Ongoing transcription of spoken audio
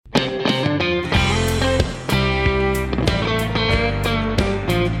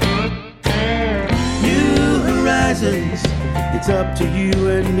it's up to you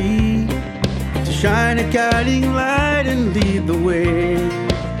and me to shine a guiding light and lead the way.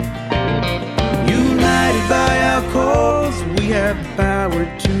 United by our cause, we have the power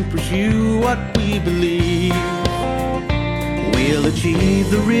to pursue what we believe. We'll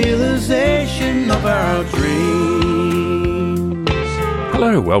achieve the realization of our dreams.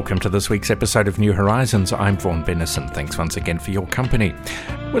 Hello, welcome to this week's episode of New Horizons. I'm Vaughan Bennison. Thanks once again for your company.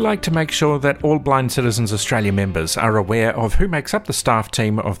 We like to make sure that all Blind Citizens Australia members are aware of who makes up the staff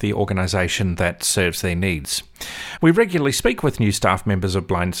team of the organisation that serves their needs. We regularly speak with new staff members of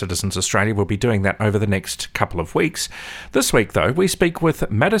Blind Citizens Australia. We'll be doing that over the next couple of weeks. This week, though, we speak with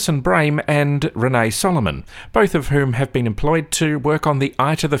Madison Brame and Renee Solomon, both of whom have been employed to work on the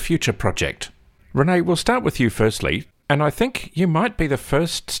Eye to the Future project. Renee, we'll start with you firstly. And I think you might be the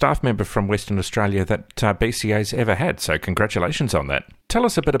first staff member from Western Australia that BCA's ever had, so congratulations on that. Tell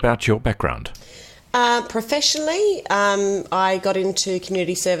us a bit about your background. Professionally, I got into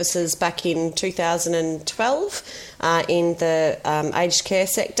community services back in 2012 in the aged care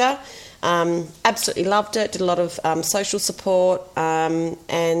sector. Absolutely loved it, did a lot of social support,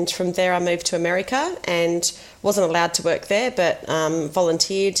 and from there I moved to America and wasn't allowed to work there, but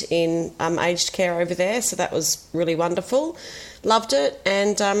volunteered in aged care over there, so that was really wonderful. Loved it,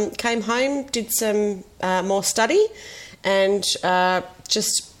 and came home, did some more study, and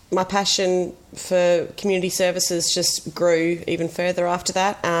just my passion for community services just grew even further after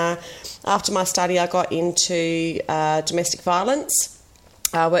that. After my study, I got into domestic violence.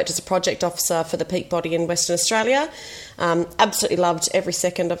 I worked as a project officer for the Peak Body in Western Australia. Absolutely loved every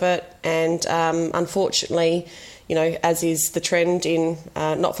second of it, and unfortunately, you know, as is the trend in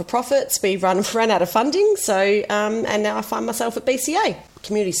not-for-profits, we ran out of funding. So, and now I find myself at BCA.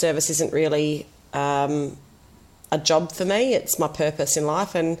 Community service isn't really a job for me. It's my purpose in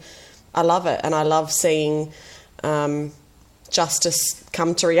life, and I love it. And I love seeing justice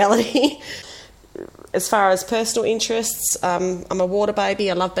come to reality. As far as personal interests, I'm a water baby.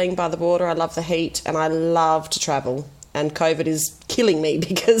 I love being by the water. I love the heat, and I love to travel. And COVID is killing me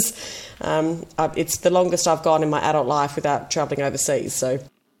because it's the longest I've gone in my adult life without travelling overseas. So,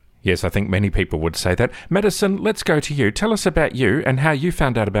 yes, I think many people would say that. Madison, let's go to you. Tell us about you and how you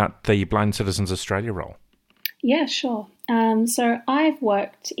found out about the Blind Citizens Australia role. Yeah, sure. So I've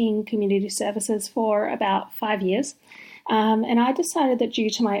worked in community services for about 5 years. And I decided that due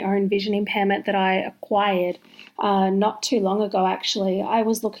to my own vision impairment that I acquired not too long ago, actually, I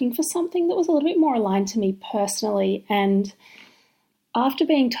was looking for something that was a little bit more aligned to me personally. And after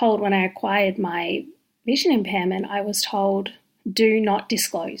being told when I acquired my vision impairment, I was told, do not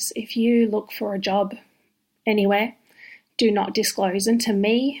disclose. If you look for a job anywhere, do not disclose. And to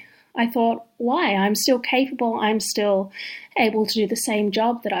me, I thought, why? I'm still capable. I'm still able to do the same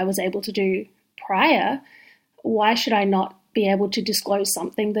job that I was able to do prior. Why should I not be able to disclose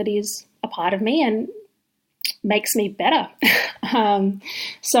something that is a part of me and makes me better?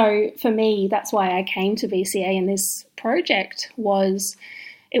 So for me, that's why I came to BCA, and this project was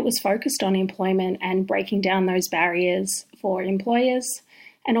focused on employment and breaking down those barriers for employers,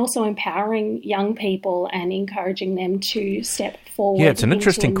 and also empowering young people and encouraging them to step forward. Yeah, it's an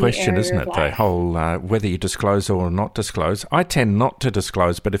interesting question, isn't it? The whole whether you disclose or not disclose. I tend not to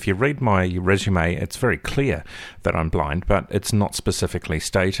disclose, but if you read my resume, it's very clear that I'm blind, but it's not specifically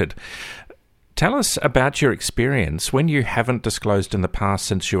stated. Tell us about your experience when you haven't disclosed in the past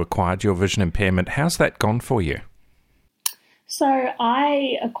since you acquired your vision impairment. How's that gone for you? So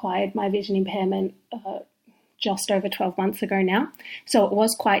I acquired my vision impairment just over 12 months ago now. So it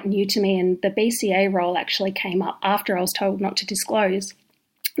was quite new to me, and the BCA role actually came up after I was told not to disclose.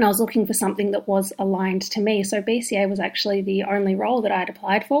 And I was looking for something that was aligned to me. So BCA was actually the only role that I'd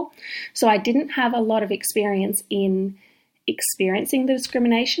applied for. So I didn't have a lot of experience in experiencing the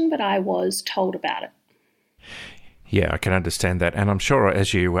discrimination, but I was told about it. Yeah, I can understand that. And I'm sure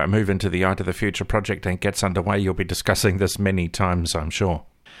as you move into the Eye to the Future project and gets underway, you'll be discussing this many times, I'm sure.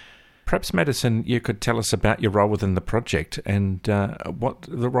 Perhaps, Madison, you could tell us about your role within the project and what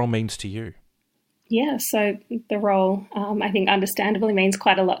the role means to you. Yeah, so the role, I think, understandably means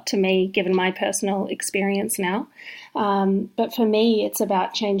quite a lot to me, given my personal experience now. But for me, it's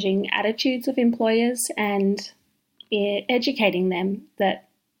about changing attitudes of employers and educating them that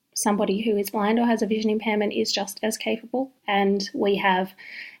somebody who is blind or has a vision impairment is just as capable, and we have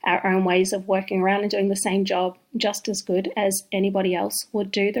our own ways of working around and doing the same job just as good as anybody else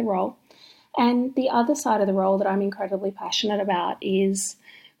would do the role. And the other side of the role that I'm incredibly passionate about is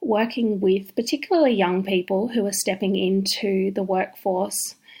working with particularly young people who are stepping into the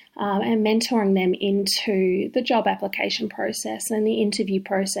workforce and mentoring them into the job application process and the interview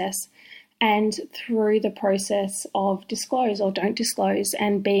process, and through the process of disclose or don't disclose,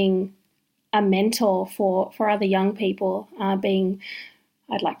 and being a mentor for other young people, being,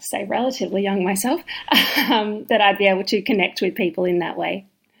 I'd like to say, relatively young myself, that I'd be able to connect with people in that way.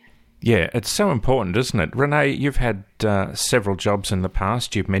 Yeah, it's so important, isn't it? Renee, you've had several jobs in the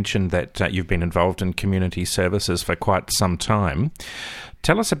past. You've mentioned that you've been involved in community services for quite some time.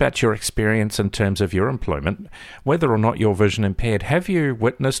 Tell us about your experience in terms of your employment. Whether or not you're vision impaired, have you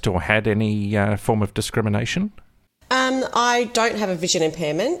witnessed or had any form of discrimination? I don't have a vision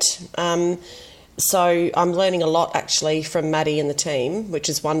impairment, so I'm learning a lot actually from Maddie and the team, which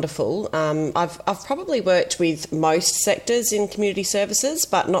is wonderful. I've probably worked with most sectors in community services,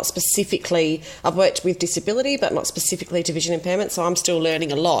 but not specifically. I've worked with disability, but not specifically to vision impairment, so I'm still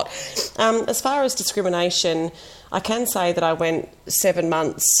learning a lot. As far as discrimination, I can say that I went 7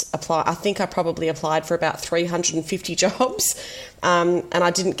 months I think I probably applied for about 350 jobs, and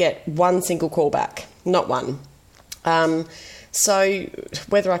I didn't get one single call back, not one. So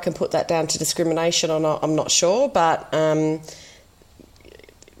whether I can put that down to discrimination or not, I'm not sure. But I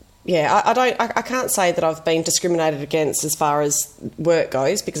can't say that I've been discriminated against as far as work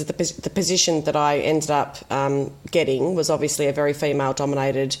goes, because the position that I ended up getting was obviously a very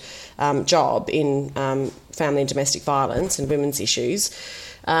female-dominated job in family and domestic violence and women's issues.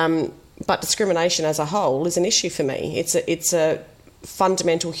 But discrimination as a whole is an issue for me. It's a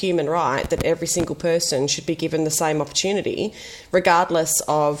fundamental human right that every single person should be given the same opportunity, regardless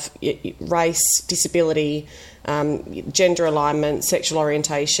of race, disability, gender alignment, sexual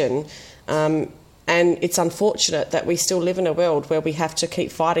orientation. And it's unfortunate that we still live in a world where we have to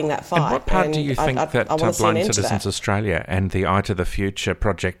keep fighting that fight. And what part do you think that Blind Citizens Australia and the Eye to the Future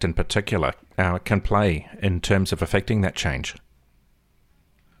project in particular can play in terms of affecting that change?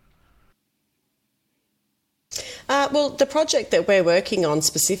 Well, the project that we're working on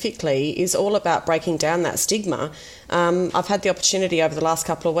specifically is all about breaking down that stigma. I've had the opportunity over the last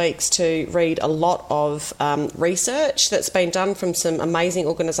couple of weeks to read a lot of research that's been done from some amazing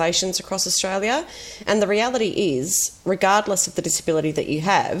organisations across Australia. And the reality is, regardless of the disability that you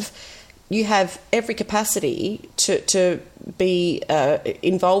have every capacity to be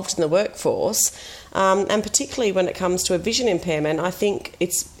involved in the workforce. And particularly when it comes to a vision impairment, I think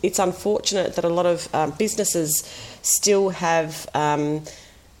it's unfortunate that a lot of businesses still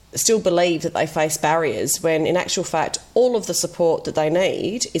believe that they face barriers, when in actual fact all of the support that they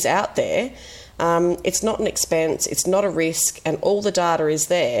need is out there. It's not an expense, it's not a risk, and all the data is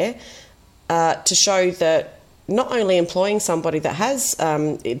there to show that not only employing somebody that has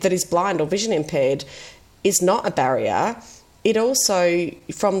that is blind or vision impaired is not a barrier. It also,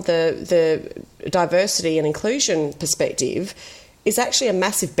 from the diversity and inclusion perspective, is actually a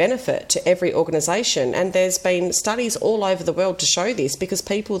massive benefit to every organisation. And there's been studies all over the world to show this, because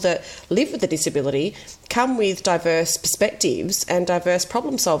people that live with a disability come with diverse perspectives and diverse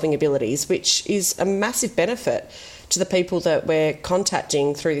problem-solving abilities, which is a massive benefit to the people that we're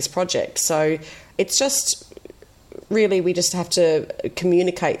contacting through this project. So it's just really, we just have to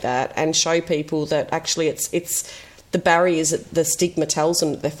communicate that and show people that actually it's the barriers that the stigma tells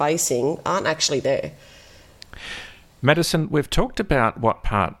them that they're facing aren't actually there. Madison, we've talked about what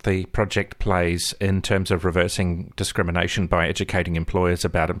part the project plays in terms of reversing discrimination by educating employers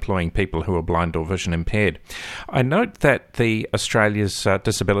about employing people who are blind or vision impaired. I note that the Australia's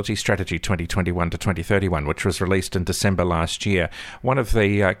Disability Strategy 2021 to 2031, which was released in December last year, one of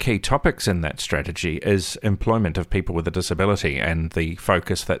the key topics in that strategy is employment of people with a disability and the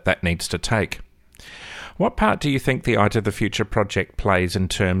focus that needs to take. What part do you think the Eye to the Future project plays in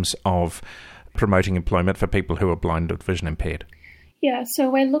terms of promoting employment for people who are blind or vision impaired? Yeah, so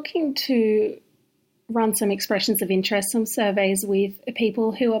we're looking to run some expressions of interest, some surveys with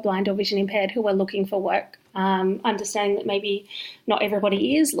people who are blind or vision impaired who are looking for work, understanding that maybe not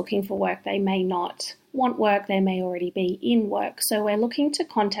everybody is looking for work. They may not want work, they may already be in work. So we're looking to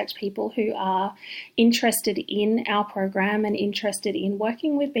contact people who are interested in our program and interested in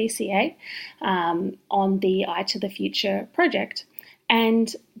working with BCA on the Eye to the Future project,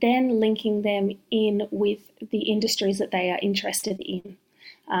 and then linking them in with the industries that they are interested in.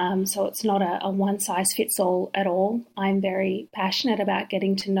 So it's not a one-size-fits-all at all. I'm very passionate about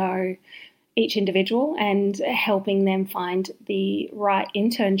getting to know each individual and helping them find the right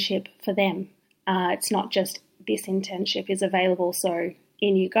internship for them. It's not just this internship is available, so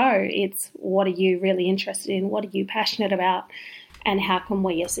in you go. It's what are you really interested in, what are you passionate about, and how can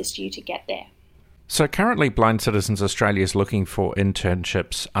we assist you to get there. So currently Blind Citizens Australia is looking for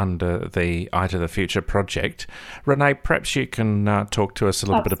internships under the Eye to the Future project. Renee, perhaps you can talk to us a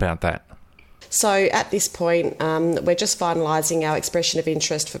little bit about that. So at this point, we're just finalising our expression of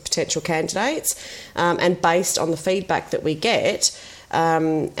interest for potential candidates, and based on the feedback that we get,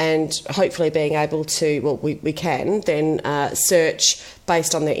 and hopefully being able to, we can then search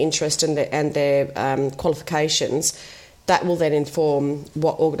based on their interest and their qualifications. That will then inform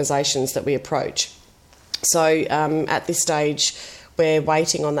what organisations that we approach. So at this stage, we're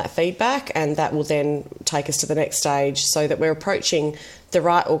waiting on that feedback, and that will then take us to the next stage so that we're approaching the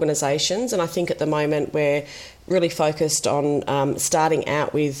right organisations. And I think at the moment we're really focused on starting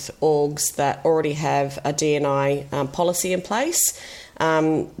out with orgs that already have a D&I policy in place.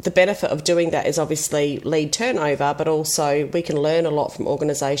 The benefit of doing that is obviously lead turnover, but also we can learn a lot from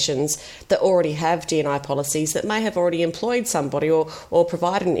organisations that already have D&I policies that may have already employed somebody or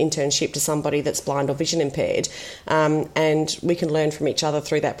provided an internship to somebody that's blind or vision impaired, and we can learn from each other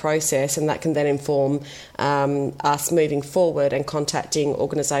through that process, and that can then inform us moving forward and contacting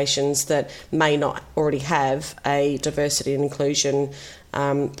organisations that may not already have a diversity and inclusion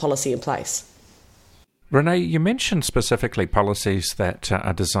policy in place. Renee, you mentioned specifically policies that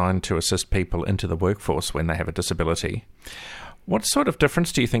are designed to assist people into the workforce when they have a disability. What sort of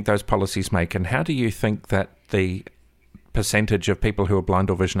difference do you think those policies make, and how do you think that the percentage of people who are blind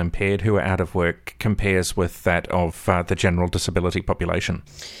or vision impaired who are out of work compares with that of the general disability population?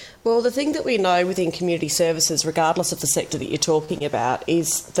 Well, the thing that we know within community services, regardless of the sector that you're talking about,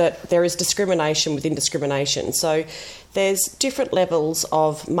 is that there is discrimination within discrimination. So there's different levels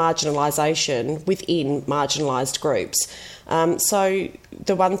of marginalisation within marginalised groups. So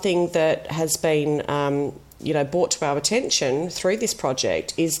the one thing that has been brought to our attention through this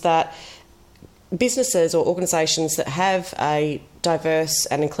project is that businesses or organisations that have a diverse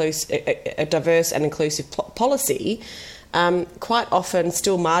and inclusive policy quite often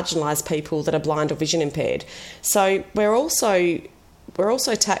still marginalise people that are blind or vision impaired. So we're also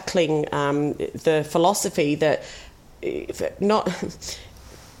tackling the philosophy that not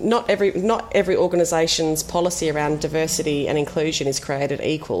every organisation's policy around diversity and inclusion is created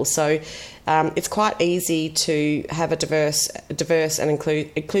equal. So it's quite easy to have a diverse and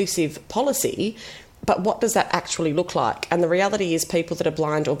inclusive policy, but what does that actually look like? And the reality is people that are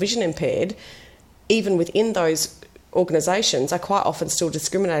blind or vision impaired, even within those organisations, are quite often still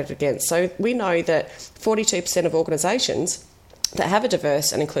discriminated against. So we know that 42% of organisations that have a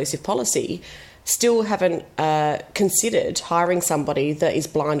diverse and inclusive policy still haven't considered hiring somebody that is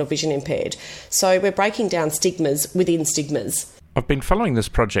blind or vision impaired. So we're breaking down stigmas within stigmas. I've been following this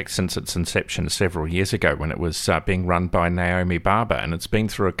project since its inception several years ago when it was being run by Naomi Barber, and it's been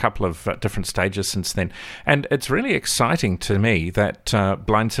through a couple of different stages since then. And it's really exciting to me that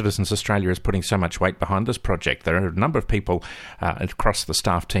Blind Citizens Australia is putting so much weight behind this project. There are a number of people across the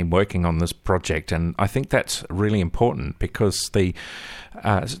staff team working on this project, and I think that's really important because the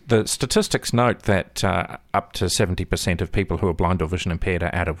statistics note that up to 70% of people who are blind or vision impaired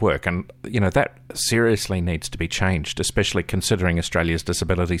are out of work, and that seriously needs to be changed, especially considering Australia's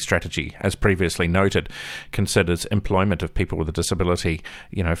disability strategy, as previously noted, considers employment of people with a disability,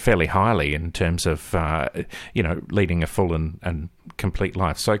 fairly highly in terms of, leading a full and complete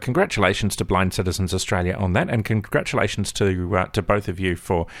life. So congratulations to Blind Citizens Australia on that, and congratulations to both of you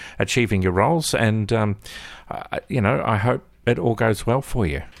for achieving your roles. And, I hope it all goes well for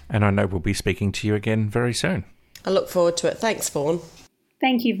you. And I know we'll be speaking to you again very soon. I look forward to it. Thanks, Vaughan.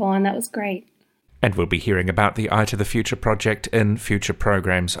 Thank you, Vaughan. That was great. And we'll be hearing about the Eye to the Future project in future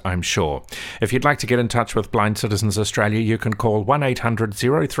programs, I'm sure. If you'd like to get in touch with Blind Citizens Australia, you can call 1800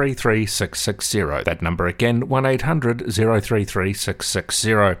 033 660. That number again, 1800 033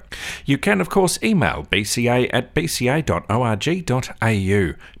 660. You can, of course, email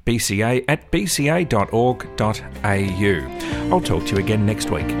bca@bca.org.au, bca@bca.org.au. I'll talk to you again next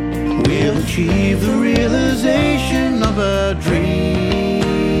week. We'll achieve the realization of our dreams.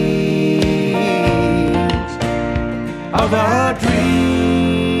 Of our dreams.